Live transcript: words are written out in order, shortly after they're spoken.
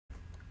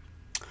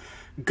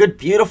Good,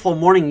 beautiful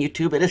morning,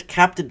 YouTube. It is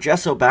Captain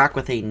Gesso back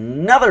with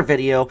another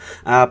video,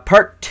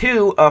 part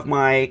 2 of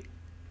my...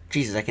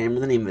 Jesus, I can't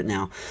remember the name of it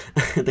now.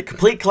 The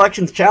Complete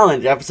Collections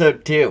Challenge,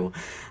 episode 2.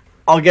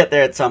 I'll get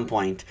there at some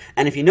point.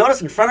 And if you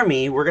notice in front of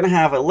me, we're going to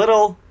have a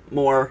little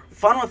more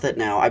fun with it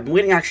now. I've been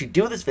waiting to actually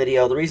do this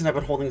video. The reason I've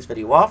been holding this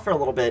video off for a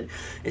little bit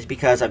is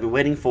because I've been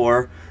waiting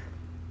for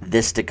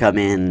this to come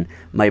in,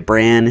 my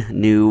brand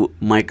new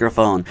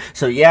microphone.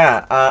 So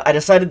yeah, I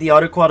decided the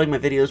audio quality of my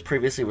videos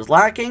previously was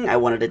lacking. I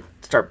wanted to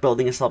start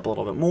building this up a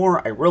little bit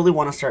more. I really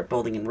want to start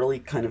building and really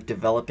kind of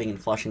developing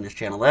and fleshing this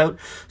channel out.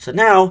 So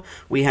now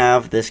we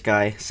have this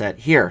guy set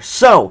here.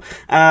 So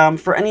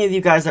for any of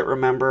you guys that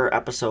remember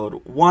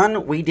episode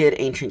 1, we did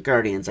Ancient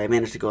Guardians. I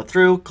managed to go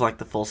through, collect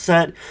the full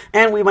set,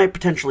 and we might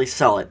potentially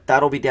sell it.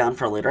 That'll be down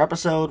for a later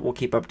episode. We'll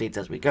keep updates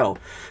as we go.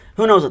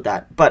 Who knows at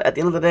that? But at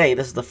the end of the day,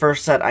 this is the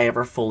first set I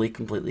ever fully,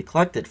 completely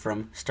collected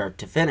from start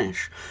to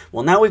finish.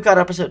 Well, now we've got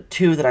episode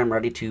 2 that I'm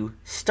ready to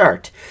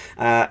start.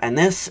 And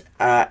this,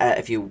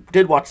 if you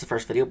did watch the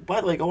first video,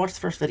 by the way, go watch the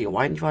first video.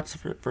 Why didn't you watch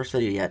the first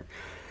video yet?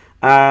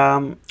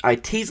 I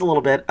teased a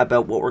little bit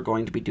about what we're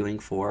going to be doing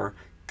for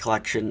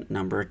collection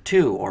number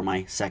 2, or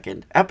my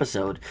second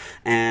episode.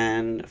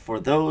 And for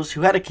those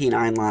who had a keen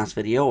eye in last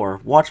video, or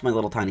watched my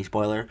little tiny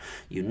spoiler,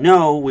 you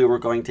know we were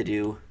going to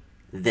do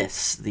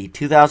this, the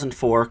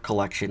 2004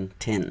 collection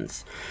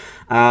tins.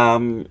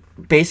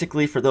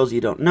 Basically, for those of you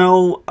who don't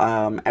know,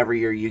 every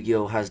year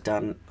YuGiOh has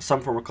done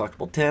some form of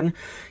collectible tin.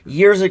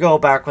 Years ago,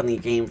 back when the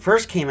game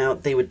first came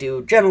out, they would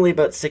do generally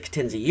about 6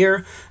 tins a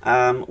year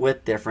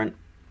with different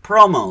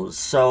promos.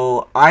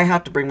 So I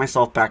had to bring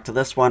myself back to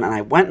this one, and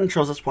I went and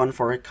chose this one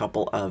for a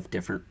couple of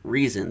different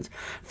reasons.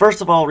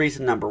 First of all,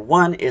 reason number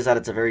 1 is that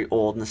it's a very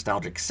old,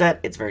 nostalgic set.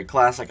 It's very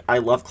classic. I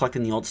love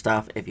collecting the old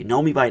stuff. If you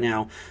know me by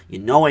now, you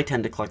know I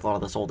tend to collect a lot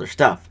of this older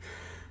stuff.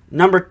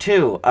 Number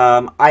 2,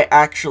 I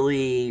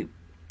actually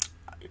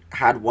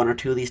had 1 or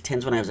 2 of these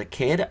tins when I was a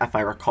kid. If I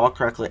recall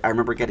correctly, I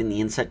remember getting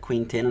the Insect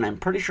Queen tin, and I'm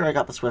pretty sure I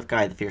got the Swift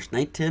Guy, the Fierce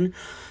Knight tin.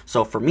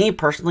 So for me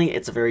personally,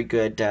 it's a very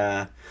good,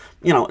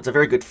 it's a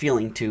very good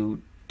feeling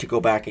to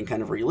go back and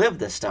kind of relive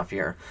this stuff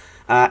here.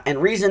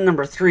 And reason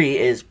number 3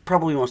 is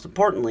probably most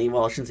importantly,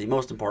 well, I shouldn't say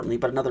most importantly,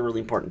 but another really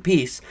important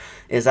piece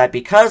is that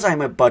because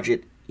I'm a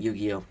budget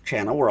YuGiOh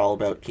channel, we're all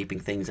about keeping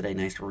things at a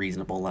nice,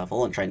 reasonable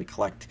level and trying to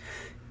collect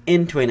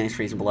into a nice,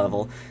 reasonable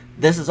level.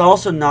 This is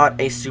also not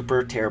a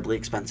super terribly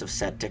expensive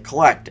set to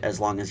collect, as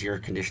long as your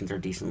conditions are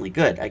decently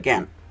good.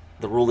 Again,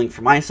 the ruling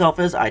for myself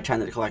is I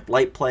tend to collect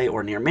light play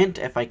or near mint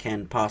if I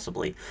can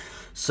possibly.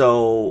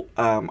 So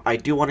I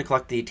do want to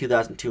collect the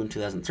 2002 and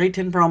 2003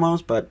 tin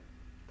promos, but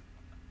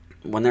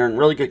when they're in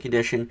really good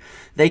condition,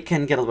 they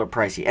can get a little bit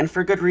pricey, and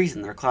for good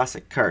reason. They're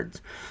classic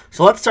cards.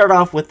 So let's start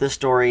off with this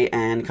story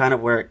and kind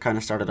of where it kind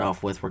of started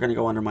off with. We're going to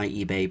go under my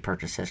eBay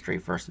purchase history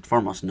first and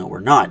foremost. No,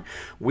 we're not.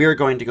 We're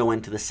going to go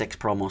into the 6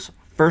 promos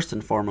first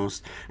and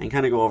foremost and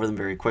kind of go over them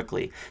very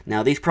quickly.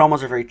 Now, these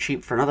promos are very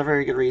cheap for another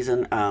very good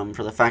reason,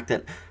 for the fact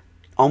that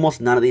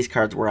almost none of these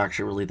cards were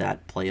actually really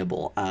that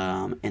playable.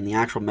 In the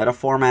actual meta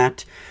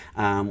format,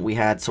 we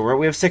have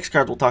 6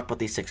 cards. We'll talk about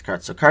these 6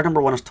 cards. So card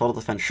number 1 is Total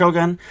Defense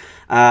Shogun.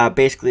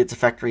 Basically, its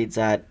effect reads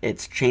that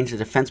it's changed the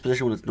defense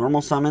position when it's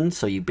normal summoned,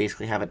 so you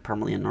basically have it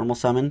permanently in normal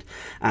summoned,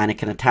 and it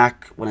can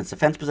attack when it's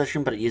defense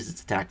position, but it uses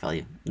its attack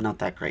value. Not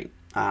that great.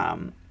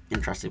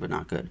 Interesting, but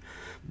not good.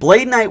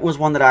 Blade Knight was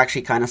one that I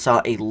actually kind of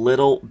saw a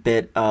little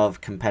bit of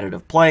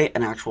competitive play.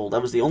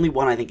 That was the only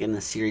one I think in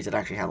this series that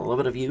actually had a little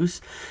bit of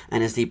use,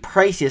 and is the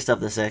priciest of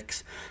the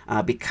 6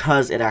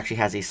 because it actually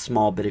has a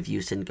small bit of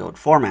use in gold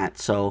format.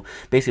 So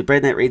basically,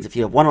 Blade Knight reads, if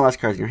you have 1 or less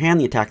cards in your hand,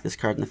 the attack of this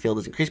card in the field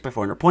is increased by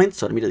 400 points,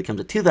 so it immediately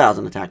becomes a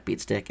 2,000 attack beat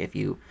stick if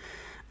you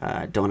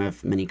don't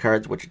have many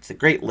cards, which it's a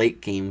great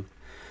late game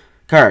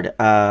card.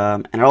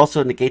 And it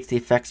also negates the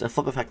effects of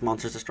flip effect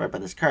monsters destroyed by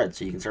this card,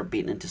 so you can start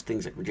beating into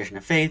things like Magician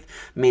of Faith,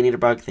 Man-Eater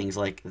Bug, things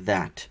like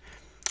that.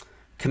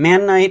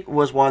 Command Knight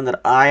was one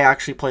that I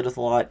actually played with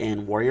a lot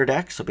in Warrior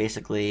decks. So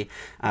basically,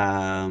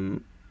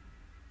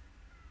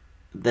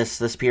 this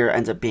spear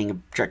ends up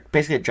being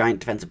basically a giant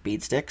defensive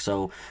bead stick.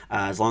 So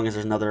as long as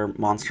there's another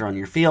monster on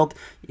your field,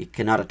 you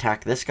cannot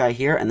attack this guy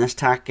here. And this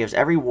attack gives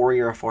every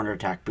warrior a 400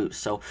 attack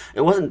boost. So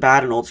it wasn't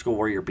bad in old school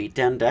warrior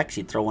beatdown decks.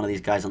 You'd throw one of these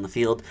guys on the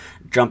field,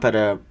 jump at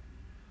a,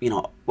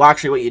 well,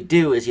 actually what you'd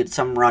do is you'd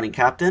summon Marauding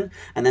Captain,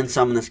 and then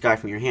summon this guy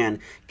from your hand,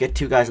 get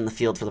 2 guys on the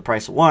field for the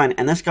price of 1,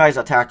 and this guy's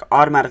attack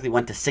automatically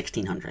went to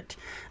 1,600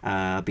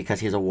 because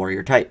he's a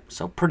warrior type.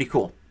 So pretty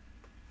cool.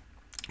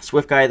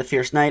 Swift Guy, the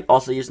Fierce Knight,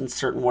 also used in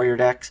certain warrior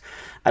decks.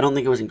 I don't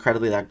think it was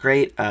incredibly that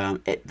great.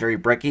 Very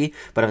bricky,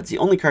 but if it's the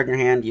only card in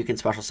your hand, you can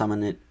special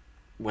summon it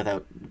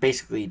without,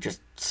 basically just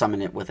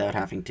summon it without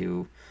having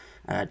to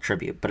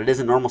tribute. But it is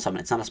a normal summon,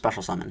 it's not a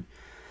special summon.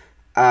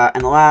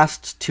 And the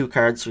last 2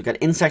 cards, we've got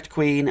Insect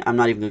Queen. I'm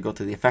not even going to go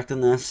through the effect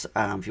on this.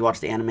 If you watch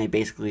the anime,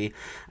 basically,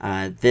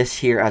 this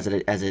here, as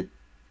it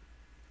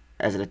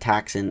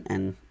attacks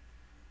and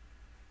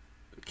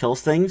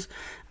kills things,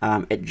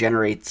 it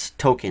generates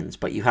tokens,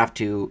 but you have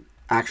to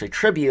actually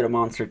tribute a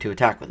monster to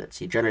attack with it.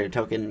 So you generate a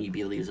token, and EB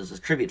uses as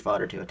tribute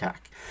fodder to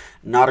attack.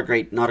 Not a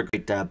great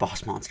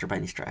boss monster by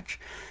any stretch.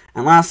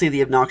 And lastly,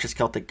 the Obnoxious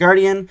Celtic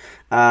Guardian.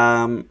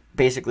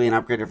 Basically an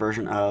upgraded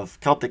version of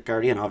Celtic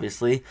Guardian,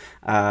 obviously.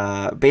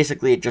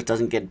 Basically, it just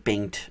doesn't get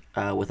banked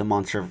with a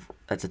monster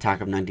that's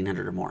attack of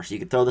 1900 or more. So you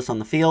can throw this on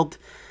the field,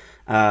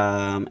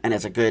 and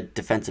it's a good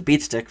defensive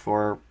beat stick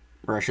for,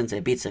 or I shouldn't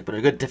say beat stick, but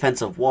a good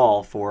defensive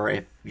wall for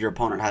if your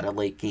opponent had a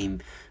late game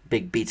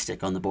big beat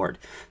stick on the board.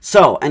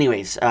 So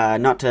anyways,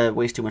 not to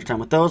waste too much time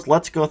with those,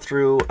 let's go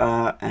through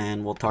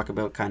and we'll talk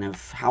about kind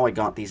of how I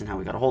got these and how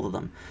we got a hold of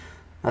them.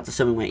 That's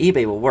assuming my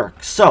eBay will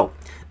work. So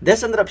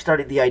this ended up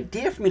starting, the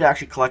idea for me to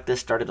actually collect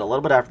this started a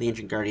little bit after the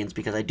Ancient Guardians,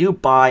 because I do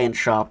buy and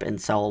shop and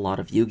sell a lot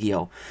of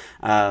Yu-Gi-Oh!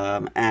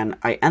 And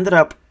I ended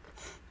up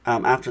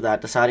after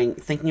that,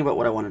 thinking about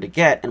what I wanted to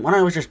get, and when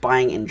I was just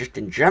buying in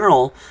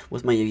general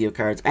with my Yu-Gi-Oh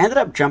cards, I ended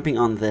up jumping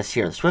on this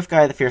here, the Swift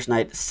Guy, the Fierce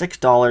Knight,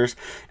 $6.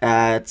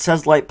 It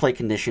says light play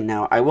condition.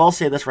 Now, I will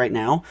say this right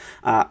now,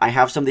 I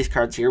have some of these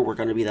cards here.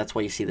 That's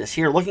why you see this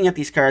here. Looking at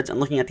these cards and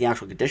looking at the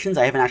actual conditions,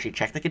 I haven't actually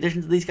checked the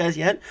conditions of these guys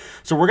yet,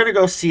 so we're going to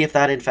go see if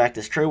that in fact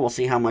is true. We'll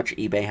see how much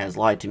eBay has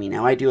lied to me.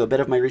 Now, I do a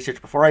bit of my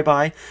research before I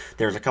buy.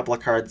 There's a couple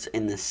of cards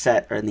in this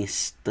set, or in the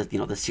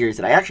series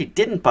that I actually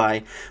didn't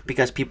buy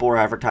because people were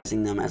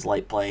advertising them as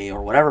light play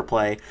or whatever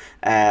play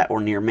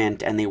or near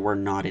mint, and they were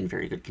not in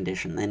very good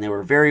condition, and they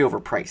were very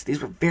overpriced. These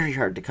were very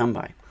hard to come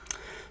by.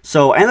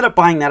 So I ended up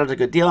buying that at a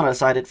good deal, and I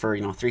decided for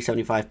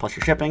 $3.75 plus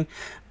your shipping,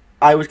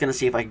 I was going to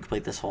see if I could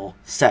complete this whole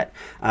set.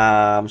 So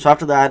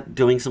after that,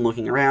 doing some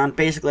looking around,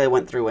 basically I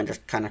went through and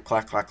just kind of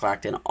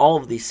clacked in all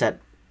of these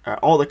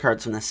all the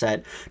cards from this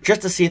set,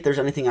 just to see if there's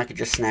anything I could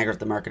just snag at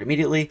the market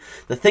immediately.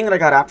 The thing that I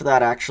got after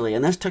that, actually,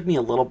 and this took me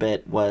a little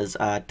bit, was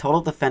Total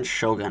Defense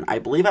Shogun. I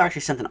believe I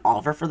actually sent an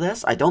offer for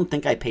this. I don't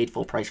think I paid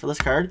full price for this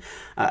card,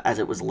 as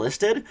it was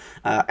listed.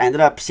 I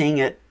ended up seeing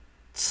it,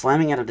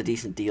 slamming it at a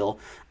decent deal.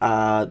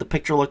 The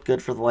picture looked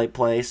good for the light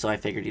play, so I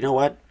figured, you know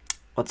what,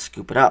 let's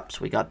scoop it up. So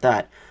we got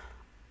that.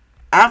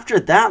 After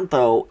that,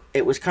 though,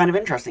 it was kind of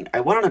interesting. I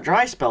went on a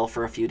dry spell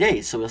for a few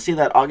days. So we'll see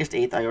that August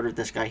 8th, I ordered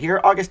this guy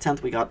here. August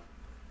 10th, we got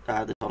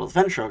the Total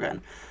Defense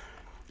Shogun.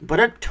 But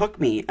it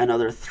took me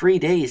another 3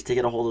 days to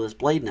get a hold of this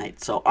Blade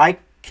Knight. So I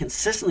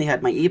consistently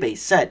had my eBay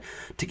set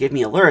to give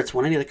me alerts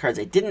when any of the cards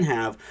I didn't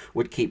have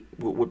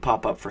would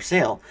pop up for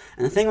sale.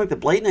 And the thing like the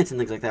Blade Knights and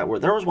things like that, where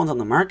there was ones on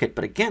the market,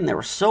 but again, they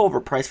were so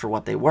overpriced for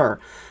what they were.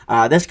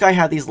 This guy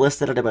had these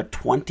listed at about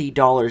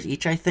 $20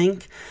 each, I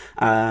think.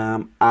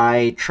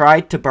 I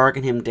tried to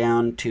bargain him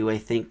down to, I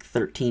think,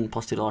 $13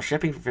 plus $2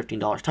 shipping for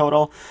 $15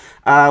 total.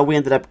 We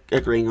ended up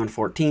agreeing on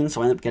 $14,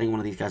 so I ended up getting one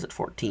of these guys at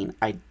 $14.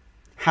 I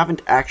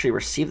haven't actually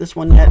received this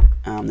one yet.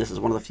 This is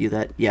one of the few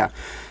that,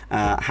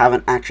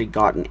 haven't actually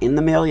gotten in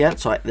the mail yet.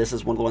 So this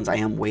is one of the ones I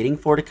am waiting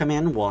for to come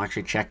in. We'll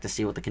actually check to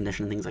see what the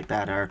condition and things like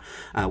that are.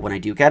 When I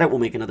do get it, we'll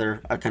make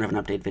another kind of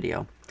an update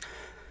video.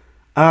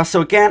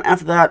 So again,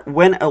 after that,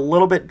 went a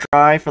little bit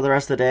dry for the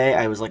rest of the day.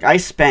 I was like, I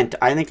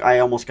think I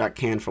almost got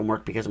canned from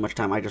work because of how much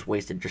time I just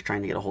wasted just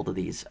trying to get a hold of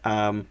these.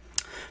 But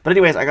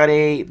anyways, I got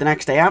the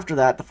next day after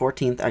that, the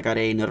 14th, I got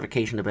a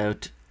notification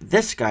about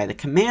this guy, the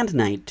Command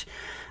Knight.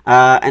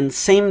 And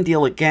same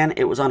deal again,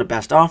 it was on a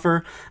best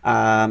offer.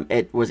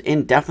 It was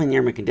in definitely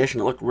near mint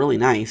condition. It looked really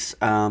nice.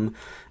 And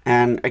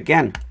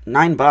again,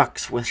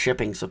 $9 with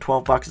shipping, so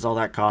 $12 is all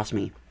that cost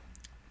me.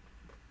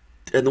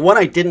 And the one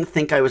I didn't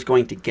think I was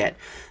going to get.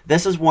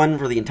 This is one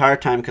for the entire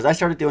time, because I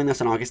started doing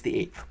this on August the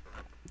 8th.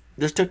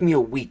 This took me a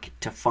week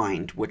to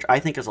find, which I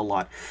think is a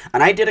lot.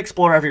 And I did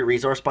explore every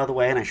resource, by the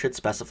way, and I should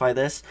specify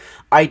this.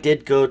 I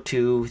did go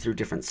through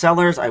different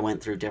sellers. I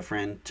went through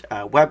different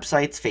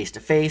websites,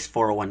 face-to-face,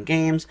 401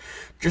 Games,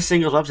 just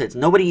singles websites.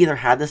 Nobody either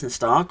had this in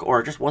stock or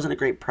it just wasn't a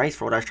great price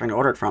for what I was trying to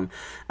order it from.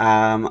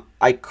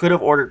 I could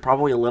have ordered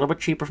probably a little bit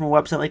cheaper from a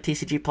website like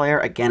TCG Player.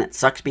 Again, it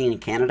sucks being in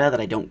Canada that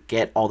I don't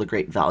get all the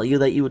great value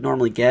that you would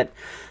normally get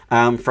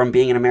from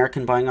being an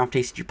American buying off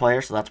TCG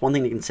Player. So that's one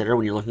thing to consider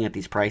when you're looking at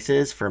these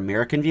prices for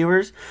American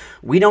viewers.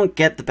 We don't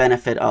get the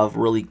benefit of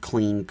really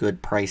clean,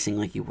 good pricing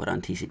like you would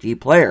on TCG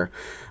Player.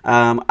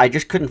 I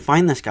just couldn't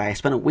find this guy. I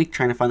spent a week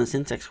trying to find this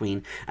Insect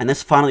Queen, and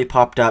this finally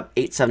popped up,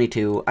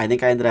 $8.72. I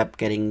think I ended up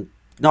getting...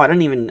 No, I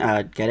didn't even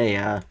get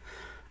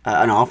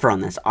an offer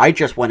on this. I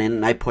just went in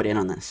and I put in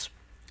on this.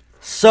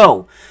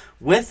 So,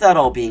 with that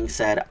all being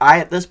said, I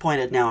at this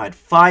point had now had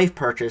 5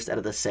 purchased out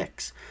of the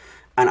 6.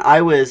 And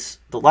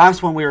the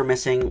last one we were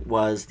missing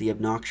was the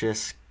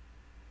obnoxious...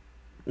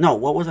 No,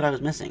 what was it I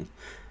was missing?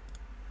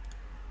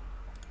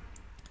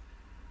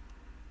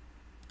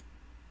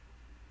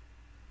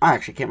 I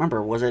actually can't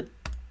remember. Was it...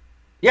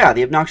 Yeah,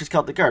 the obnoxious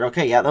Celtic card.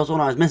 Okay, yeah, that was the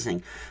one I was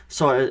missing.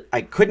 So I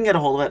couldn't get a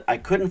hold of it. I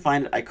couldn't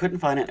find it. I couldn't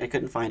find it. I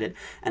couldn't find it.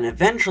 And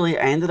eventually,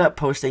 I ended up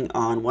posting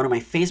on one of my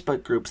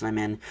Facebook groups that I'm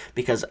in,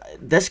 because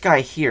this guy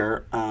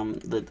here,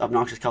 the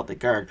obnoxious Celtic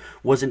card,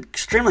 was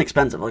extremely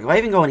expensive. Like, if I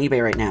even go on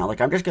eBay right now,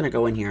 like, I'm just going to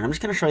go in here, and I'm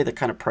just going to show you the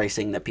kind of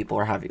pricing that people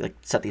are having, like,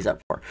 set these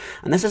up for.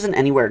 And this isn't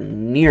anywhere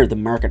near the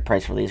market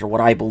price for these, or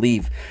what I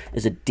believe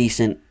is a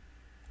decent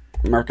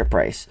market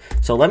price.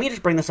 So let me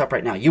just bring this up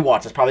right now. You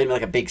watch. It's probably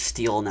like a big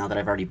steal now that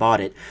I've already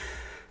bought it.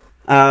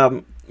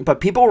 But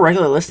people are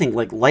regularly listing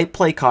like light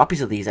play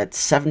copies of these at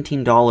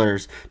 $17,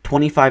 $25,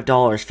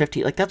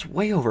 $50. Like, that's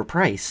way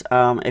overpriced.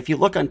 If you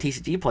look on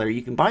TCG Player,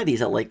 you can buy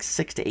these at like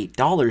 $6 to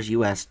 $8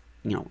 US,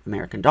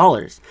 American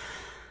dollars.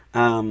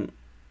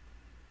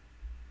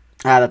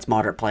 That's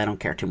moderate play. I don't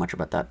care too much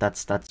about that.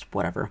 That's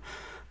whatever.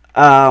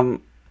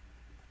 So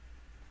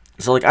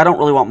like, I don't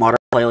really want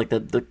moderate play. Like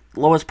the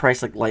lowest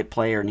price, like light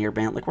play or near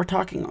band, like we're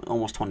talking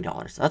almost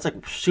 $20. That's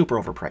like super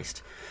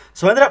overpriced.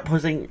 So I ended up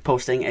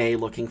posting a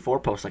looking for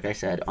post, like I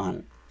said,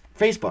 on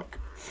Facebook,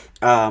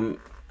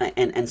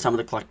 and some of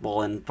the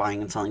collectible and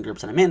buying and selling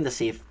groups that I'm in, to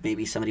see if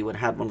maybe somebody would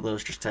have one of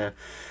those, just to,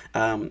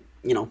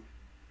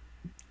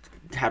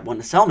 had one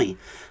to sell me.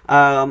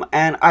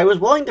 And I was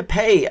willing to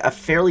pay a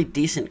fairly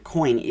decent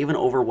coin, even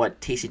over what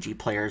TCG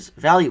Player's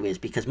value is,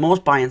 because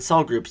most buy and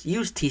sell groups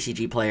use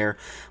TCG Player,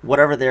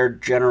 whatever their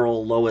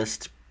general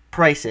lowest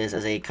price is,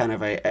 as a kind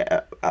of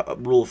a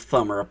rule of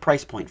thumb or a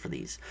price point for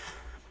these.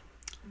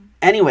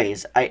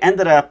 Anyways, I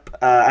ended up,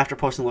 after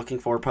posting looking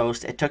for a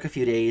post, it took a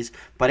few days,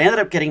 but I ended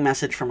up getting a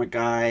message from a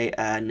guy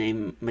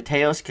named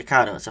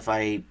Mateos. If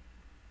I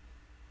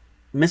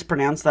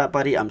mispronounced that,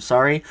 buddy, I'm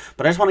sorry,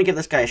 but I just want to give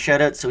this guy a shout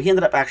out. So he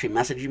ended up actually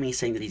messaging me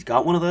saying that he's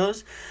got one of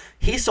those.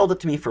 He sold it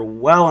to me for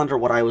well under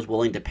what I was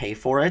willing to pay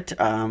for it.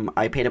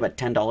 I paid about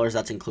 $10,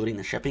 that's including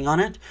the shipping on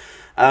it.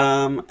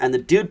 And the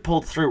dude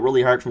pulled through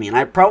really hard for me, and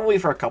I probably,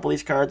 for a couple of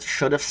these cards,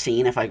 should have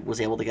seen if I was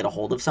able to get a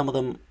hold of some of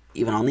them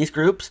even on these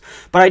groups,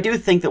 but I do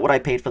think that what I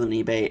paid for them on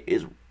eBay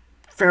is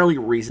fairly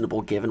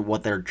reasonable given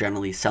what they're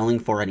generally selling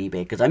for on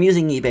eBay, because I'm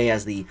using eBay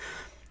as the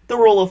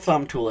rule of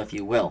thumb tool, if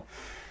you will.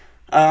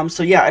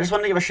 So yeah, I just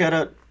wanted to give a shout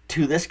out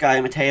to this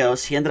guy,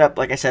 Mateos. He ended up,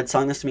 like I said,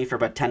 selling this to me for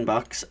about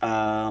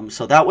 $10.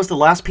 So that was the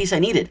last piece I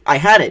needed. I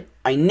had it.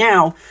 I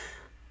now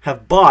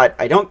have bought,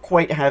 I don't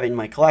quite have in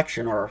my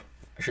collection, or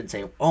I should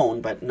say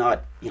own, but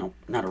not,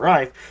 not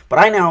arrived, but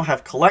I now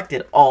have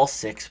collected all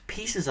 6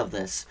 pieces of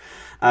this.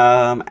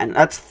 And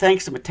that's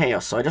thanks to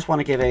Mateos. So I just want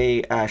to give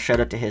a shout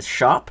out to his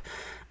shop,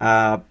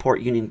 Port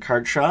Union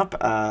Card Shop.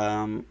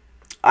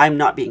 I'm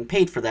not being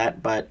paid for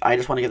that, but I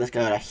just want to give this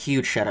guy a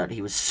huge shout out.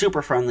 He was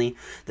super friendly.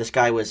 This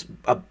guy went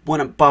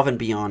above and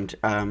beyond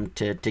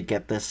to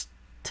get this,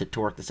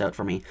 to work this out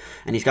for me.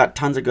 And he's got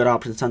tons of good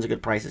options, tons of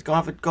good prices. Go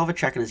have a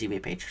check on his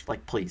eBay page,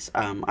 like, please.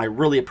 I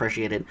really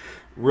appreciate it.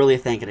 Really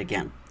thank it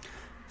again.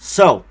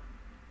 So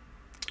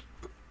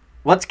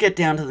let's get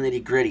down to the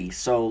nitty gritty.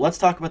 So let's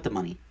talk about the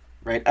money.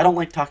 Right? I don't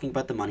like talking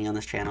about the money on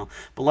this channel,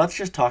 but let's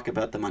just talk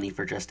about the money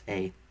for just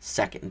a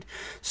second.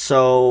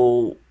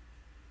 So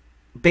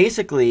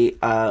basically,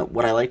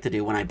 what I like to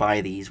do when I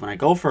buy these, when I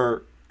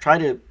try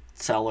to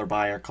sell or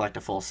buy or collect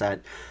a full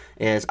set,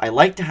 is I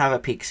like to have a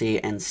peek-see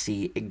and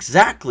see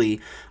exactly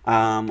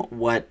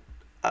what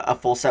a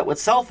full set would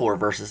sell for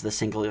versus the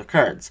singular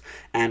cards.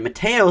 And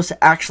Mateos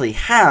actually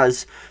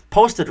has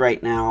posted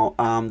right now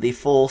the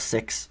full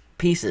 6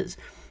 pieces.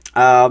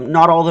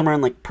 Not all of them are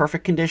in like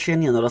perfect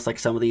condition. You'll notice like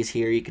some of these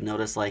here, you can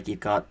notice like you've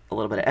got a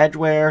little bit of edge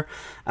wear.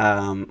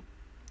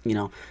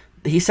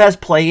 He says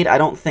played. I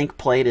don't think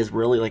played is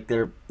really like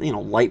they're,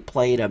 light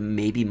play to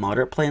maybe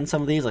moderate play in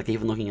some of these, like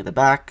even looking at the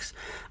backs.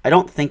 I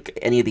don't think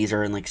any of these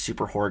are in like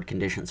super horrid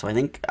condition. So I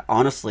think,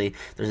 honestly,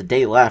 there's a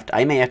day left.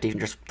 I may have to even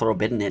just throw a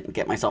bid in it and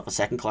get myself a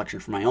second collection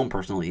for my own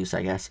personal use,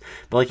 I guess.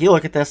 But like, you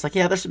look at this, like,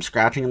 yeah, there's some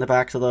scratching in the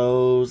backs of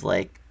those,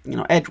 like,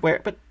 edge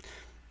wear, but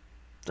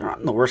they're not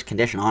in the worst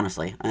condition,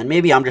 honestly. And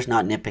maybe I'm just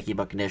not nitpicky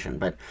about condition,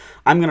 but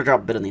I'm going to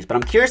drop a bit on these. But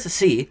I'm curious to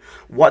see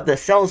what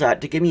this sells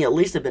at to give me at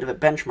least a bit of a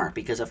benchmark.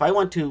 Because if I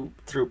went through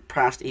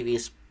past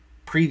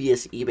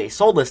previous eBay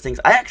sold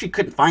listings, I actually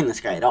couldn't find this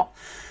guy at all.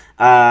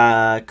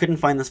 Couldn't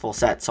find this full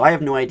set. So I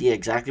have no idea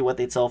exactly what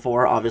they'd sell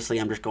for. Obviously,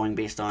 I'm just going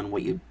based on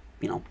what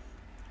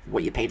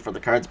what you paid for the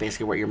cards,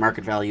 basically what your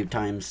market value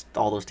times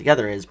all those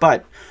together is.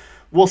 But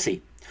we'll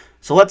see.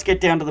 So let's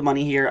get down to the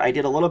money here. I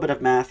did a little bit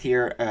of math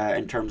here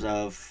in terms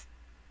of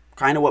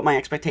kind of what my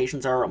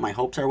expectations are, what my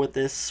hopes are with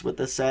this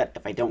set.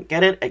 If I don't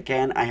get it,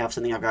 again, I have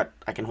something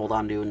I can hold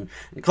on to and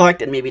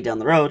collect, and maybe down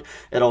the road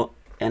it'll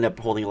end up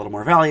holding a little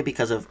more value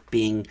because of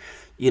being,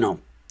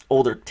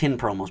 older tin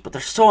promos. But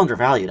they're so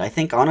undervalued. I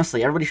think,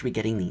 honestly, everybody should be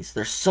getting these.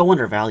 They're so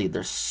undervalued.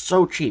 They're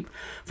so cheap.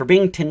 For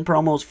being tin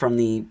promos from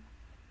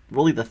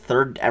really the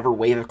 3rd ever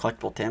wave of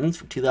collectible tins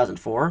from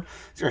 2004,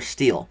 they're a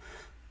steal.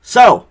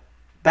 So,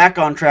 back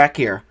on track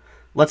here.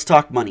 Let's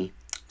talk money.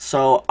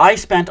 So I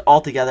spent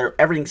altogether,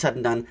 everything said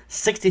and done,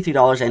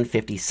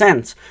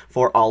 $63.50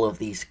 for all of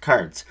these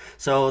cards.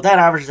 So that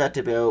averages out to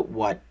about,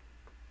 what,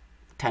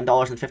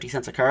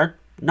 $10.50 a card?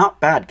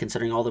 Not bad,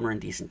 considering all of them are in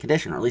decent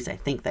condition, or at least I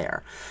think they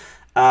are.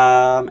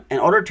 In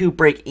order to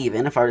break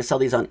even, if I were to sell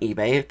these on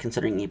eBay,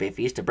 considering eBay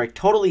fees, to break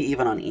totally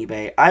even on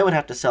eBay, I would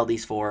have to sell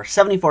these for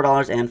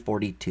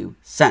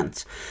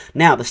 $74.42.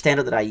 Now, the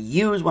standard that I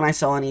use when I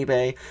sell on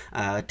eBay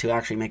to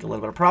actually make a little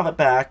bit of profit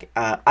back,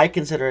 I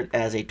consider it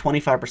as a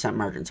 25%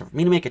 margin. So for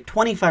me to make a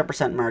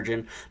 25%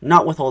 margin,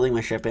 not withholding my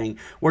shipping,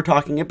 we're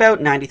talking about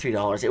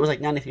 $93. It was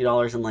like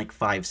 $93 and like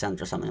 5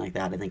 cents or something like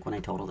that, I think, when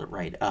I totaled it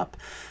right up.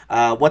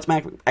 What's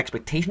my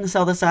expectation to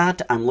sell this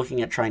at? I'm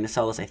looking at trying to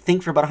sell this, I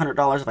think, for about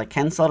 $100 if I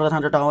can sell it at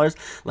 $100.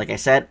 Like I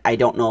said, I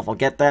don't know if I'll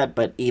get that,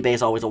 but eBay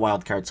is always a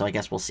wild card, so I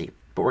guess we'll see.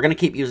 But we're going to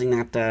keep using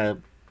that,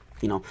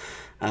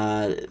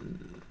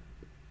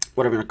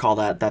 whatever you call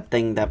that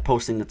thing, that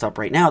posting that's up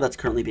right now that's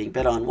currently being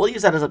bid on. We'll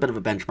use that as a bit of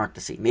a benchmark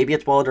to see. Maybe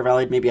it's well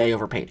undervalued, maybe I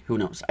overpaid. Who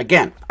knows?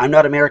 Again, I'm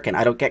not American.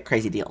 I don't get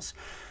crazy deals.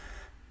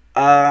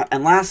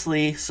 And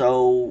lastly,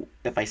 so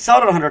if I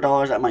sell it at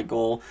 $100 at my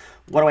goal,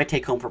 what do I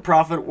take home for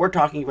profit? We're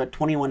talking about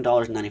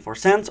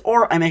 $21.94,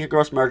 or I make a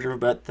gross margin of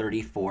about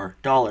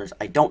 $34.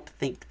 I don't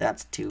think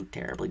that's too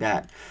terribly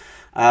bad.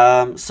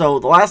 So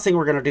the last thing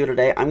we're going to do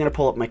today, I'm going to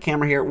pull up my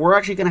camera here. We're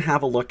actually going to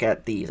have a look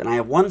at these. And I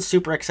have one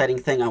super exciting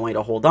thing I want you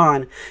to hold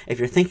on. If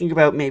you're thinking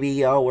about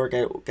maybe, oh, we're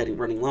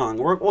running long,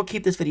 we'll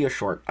keep this video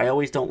short. I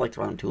always don't like to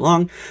run them too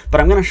long.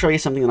 But I'm going to show you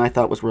something that I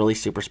thought was really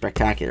super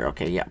spectacular.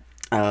 Okay, yeah.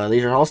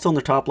 These are all still in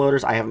their top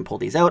loaders. I haven't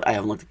pulled these out. I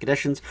haven't looked at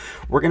conditions.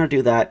 We're going to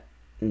do that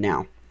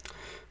now.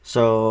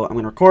 So I'm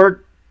going to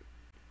record.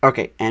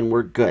 Okay, and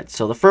we're good.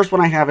 So the first one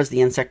I have is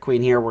the Insect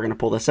Queen here. We're going to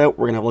pull this out.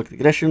 We're going to have a look at the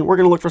condition. We're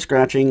going to look for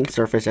scratching,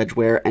 surface, edge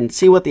wear, and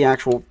see what the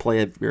actual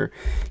play of your,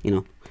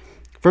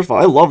 First of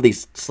all, I love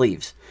these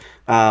sleeves.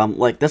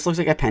 Like, this looks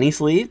like a penny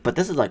sleeve, but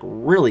this is, like,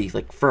 really,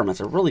 like, firm.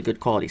 It's a really good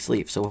quality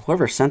sleeve. So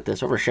whoever sent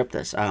this, whoever shipped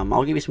this,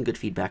 I'll give you some good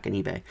feedback on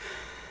eBay.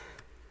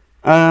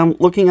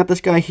 Looking at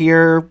this guy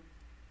here,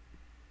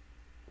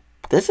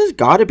 this has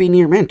got to be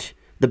near mint.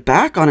 The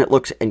back on it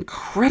looks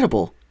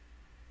incredible.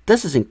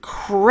 This is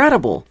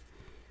incredible.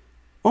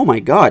 Oh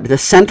my god, the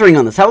centering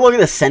on this. Have a look at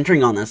the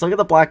centering on this. Look at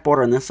the black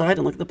border on this side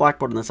and look at the black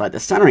border on this side. The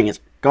centering is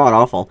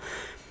god-awful.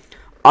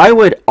 I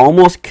would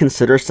almost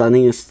consider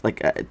sending this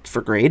like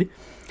for grade.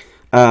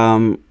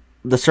 The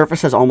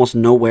surface has almost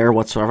no wear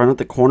whatsoever on it.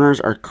 The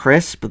corners are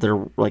crisp.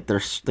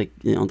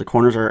 The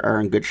corners are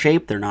in good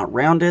shape. They're not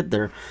rounded.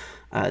 They're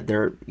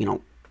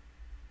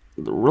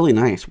really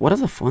nice. What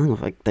does the foiling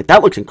look like?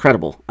 That looks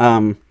incredible.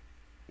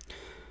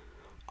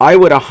 I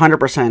would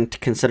 100%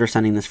 consider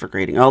sending this for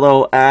grading.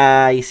 Although,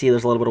 you see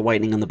there's a little bit of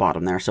whitening on the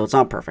bottom there, so it's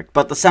not perfect.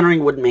 But the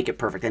centering wouldn't make it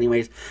perfect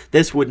anyways.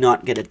 This would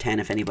not get a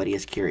 10 if anybody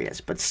is curious.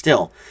 But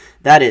still,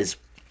 that is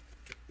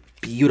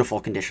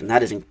beautiful condition.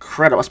 That is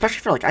incredible.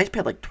 Especially for, like, I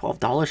paid like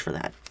 $12 for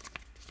that.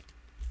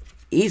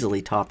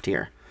 Easily top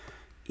tier.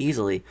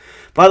 Easily.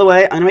 By the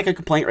way, I'm going to make a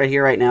complaint right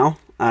here, right now,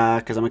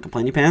 because I'm a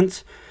complaining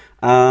pants.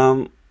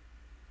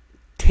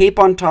 Tape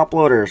on top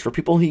loaders. For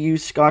people who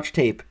use Scotch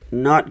tape,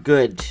 not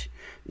good.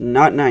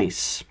 Not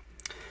nice.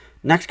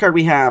 Next card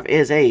we have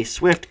is a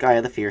Swift Guy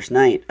of the Fierce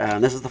Knight.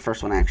 This is the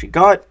first one I actually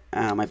got.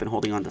 I've been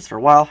holding on to this for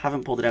a while.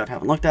 Haven't pulled it out.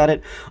 Haven't looked at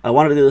it. I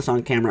wanted to do this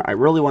on camera. I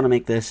really want to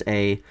make this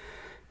a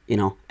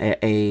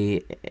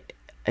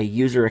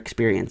user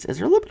experience. Is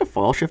there a little bit of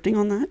foil shifting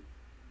on that?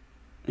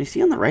 You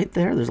see on the right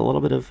there? There's a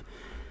little bit of...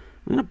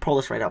 I'm going to pull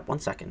this right up. 1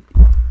 second.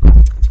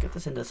 Let's get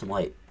this into some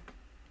light.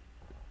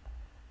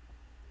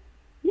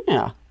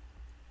 Yeah.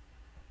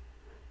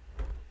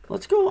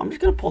 Let's go. I'm just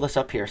going to pull this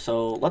up here.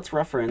 So let's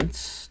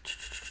reference.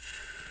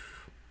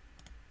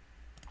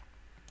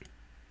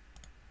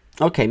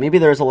 Okay, maybe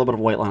there's a little bit of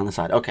white line on the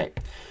side. Okay,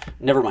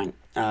 never mind.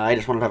 I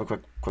just wanted to have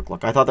a quick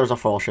look. I thought there was a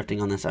foil shifting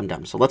on this. I'm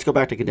dumb. So let's go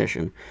back to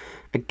condition.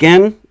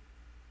 Again,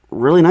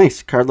 really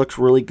nice. Card looks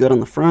really good on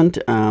the front.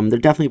 There's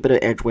definitely a bit of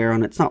edge wear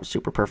on it. It's not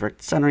super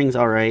perfect. Centering's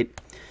all right.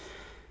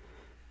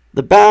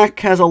 The back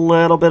has a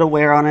little bit of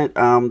wear on it.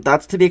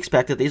 That's to be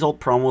expected. These old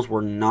promos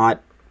were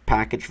not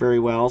packaged very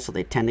well, so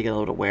they tend to get a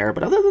little wear,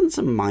 but other than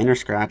some minor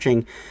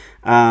scratching,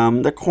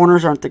 the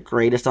corners aren't the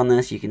greatest on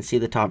this. You can see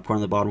the top corner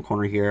and the bottom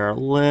corner here are a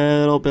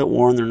little bit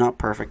worn. They're not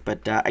perfect, but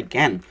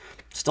again,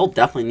 still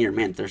definitely near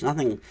mint. There's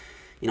nothing,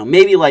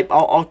 maybe light.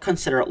 I'll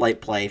consider it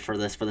light play for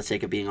this, for the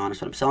sake of being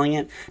honest when I'm selling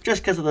it,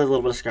 just because of the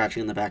little bit of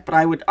scratching in the back. But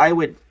I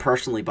would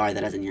personally buy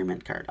that as a near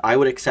mint card. I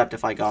would accept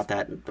if I got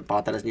that and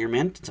bought that as near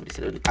mint, and somebody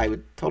said I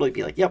would totally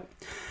be like, yep.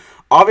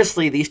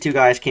 Obviously, these two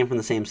guys came from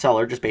the same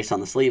seller, just based on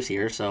the sleeves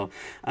here. So,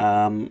 yeah,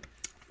 I'm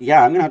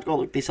going to have to go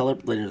look at these seller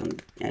later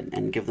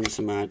and give them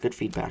some good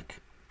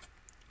feedback.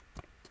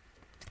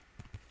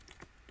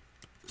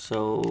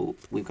 So,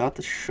 we've got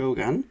the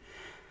Shogun.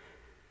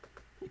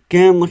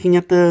 Again, looking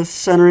at the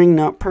centering,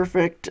 not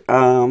perfect.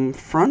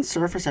 Front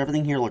surface,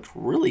 everything here looks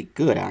really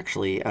good,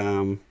 actually.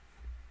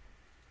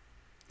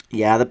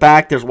 Yeah, the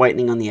back, there's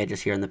whitening on the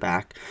edges here in the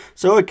back.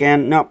 So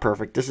again, not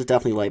perfect. This is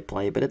definitely light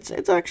play, but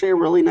it's actually a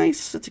really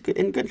nice, it's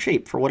in good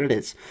shape for what it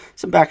is.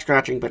 Some back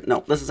scratching, but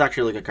no, this is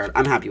actually a really good card.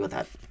 I'm happy with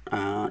that.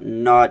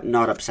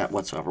 Not upset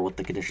whatsoever with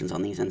the conditions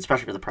on these, and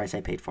especially for the price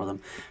I paid for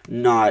them.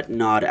 Not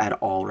at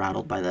all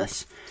rattled by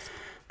this.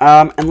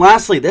 And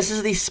lastly, this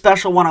is the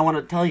special one I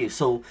wanted to tell you.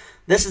 So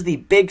this is the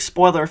big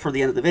spoiler for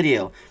the end of the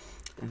video.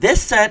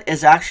 This set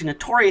is actually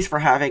notorious for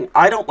having,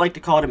 I don't like to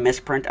call it a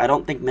misprint. I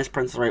don't think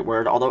misprint's the right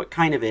word, although it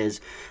kind of is.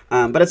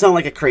 But it's not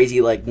like a crazy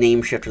like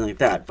name shift or anything like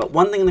that. But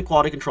one thing in the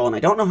quality control, and I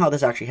don't know how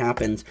this actually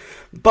happens,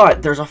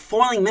 but there's a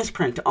foiling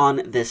misprint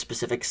on this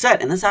specific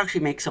set. And this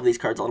actually makes some of these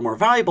cards a little more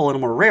valuable, a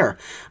little more rare.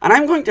 And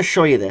I'm going to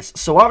show you this.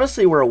 So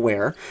obviously we're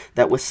aware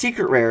that with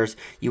secret rares,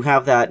 you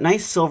have that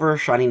nice silver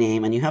shiny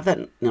name, and you have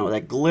that,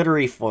 that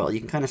glittery foil. You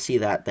can kind of see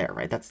that there,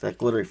 right? That's that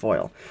glittery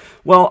foil.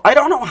 Well, I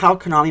don't know how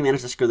Konami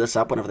managed to screw this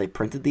up whenever they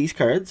printed these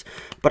cards,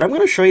 but I'm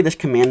going to show you this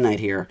Command Knight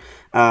here.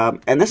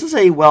 And this is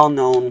a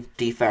well-known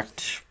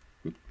defect,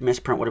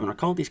 misprint, whatever you want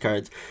to call these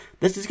cards.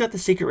 This has got the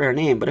secret rare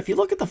name, but if you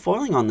look at the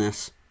foiling on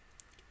this,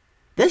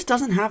 this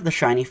doesn't have the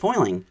shiny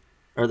foiling,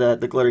 or the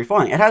glittery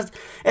foiling. It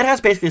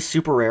has basically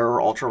super rare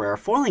or ultra rare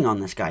foiling on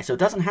this guy, so it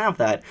doesn't have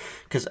that,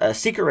 because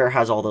secret rare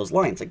has all those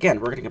lines. Again,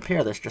 we're going to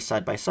compare this just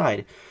side by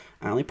side.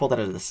 Let me pull that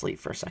out of the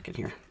sleeve for a second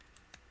here.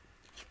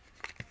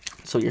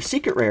 So your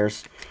secret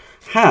rares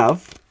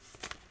have,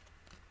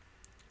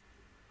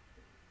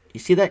 you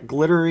see that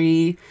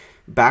glittery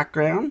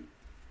background?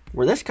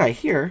 Where this guy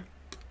here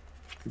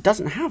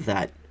doesn't have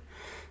that.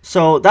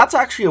 So that's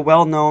actually a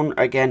well-known,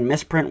 again,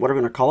 misprint, whatever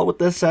we're going to call it with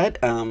this set.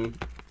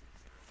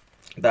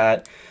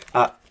 That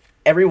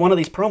every one of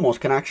these promos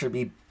can actually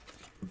be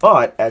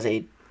bought as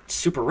a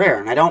super rare.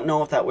 And I don't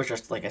know if that was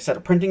just, like I said,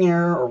 a printing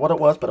error or what it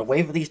was, but a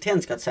wave of these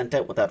tins got sent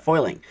out with that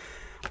foiling.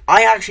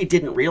 I actually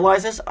didn't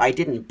realize this. I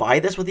didn't buy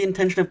this with the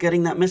intention of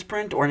getting that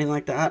misprint or anything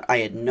like that. I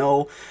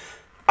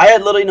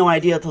had literally no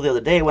idea until the other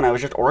day when I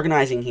was just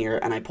organizing here,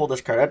 and I pulled this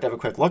card out to have a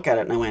quick look at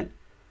it, and I went,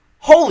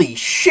 holy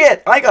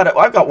shit, I got it.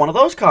 I've got one of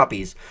those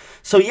copies.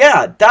 So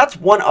yeah, that's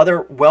one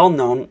other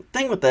well-known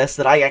thing with this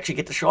that I actually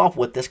get to show off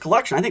with this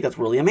collection. I think that's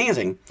really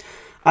amazing.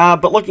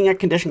 But looking at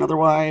condition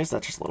otherwise,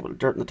 that's just a little bit of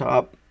dirt in the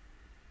top.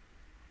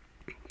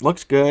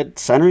 Looks good.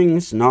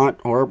 Centering's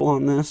not horrible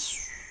on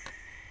this.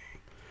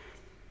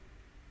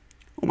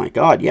 Oh my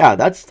god, yeah,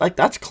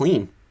 that's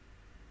clean.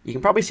 You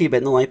can probably see a bit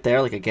in the light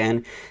there. Like,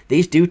 again,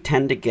 these do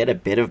tend to get a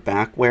bit of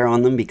back wear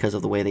on them because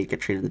of the way they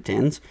get treated in the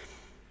tins.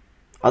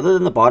 Other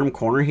than the bottom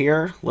corner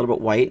here, a little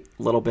bit white,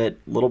 a little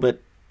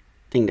bit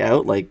dinged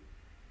out. Like,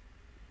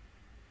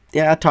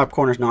 yeah, top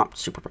corner's not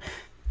super,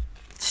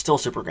 still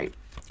super great.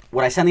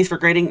 Would I send these for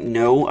grading?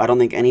 No, I don't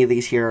think any of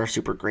these here are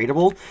super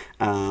gradable.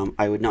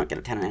 I would not get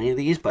a 10 on any of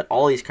these, but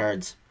all these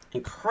cards,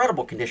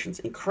 incredible conditions,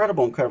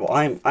 incredible.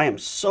 I am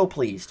so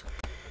pleased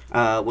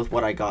with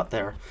what I got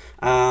there.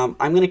 I'm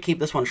going to keep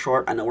this one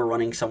short. I know we're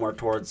running somewhere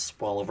towards,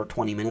 well, over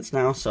 20 minutes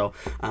now, so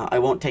I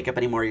won't take up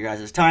any more of your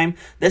guys' time.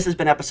 This has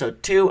been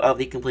episode 2 of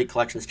the Complete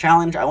Collections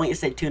Challenge. I want you to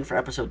stay tuned for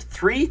episode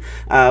 3.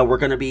 We're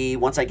going to be,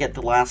 once I get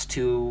the last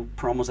 2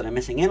 promos that I'm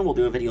missing in, we'll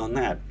do a video on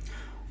that.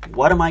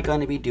 What am I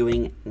going to be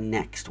doing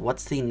next?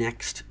 What's the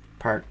next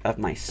part of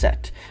my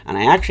set? And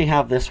I actually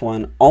have this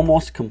one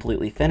almost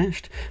completely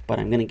finished, but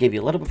I'm going to give you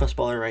a little bit of a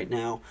spoiler right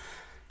now.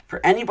 For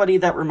anybody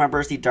that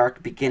remembers the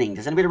Dark Beginning,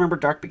 does anybody remember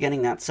Dark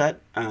Beginning, that set?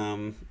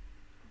 Dark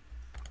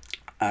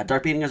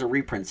Beginning is a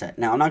reprint set.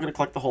 Now, I'm not going to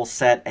collect the whole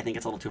set. I think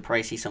it's a little too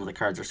pricey. Some of the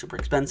cards are super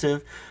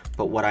expensive.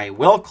 But what I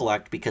will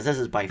collect, because this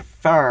is by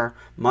far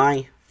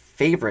my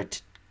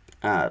favorite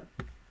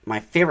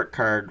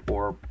card,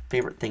 or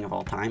favorite thing of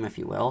all time, if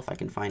you will, if I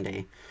can find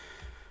a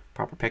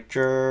proper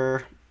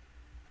picture.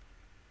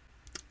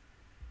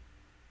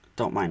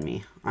 Don't mind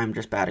me. I'm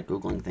just bad at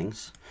Googling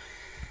things.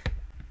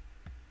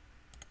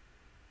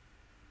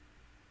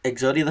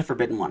 Exodia the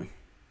Forbidden One.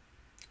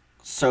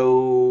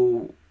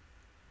 So,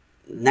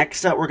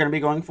 next set we're going to be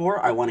going for,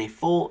 I want a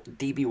full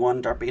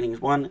DB1 Dark Beginnings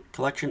 1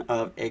 collection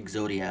of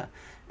Exodia.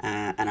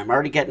 And I'm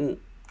already getting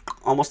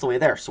almost the way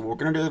there, so we're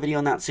going to do a video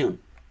on that soon.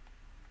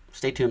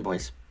 Stay tuned,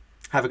 boys.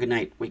 Have a good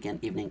night,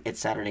 weekend, evening. It's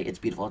Saturday. It's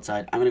beautiful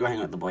outside. I'm going to go hang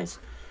out with the boys.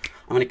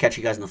 I'm going to catch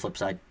you guys on the flip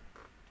side.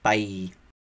 Bye.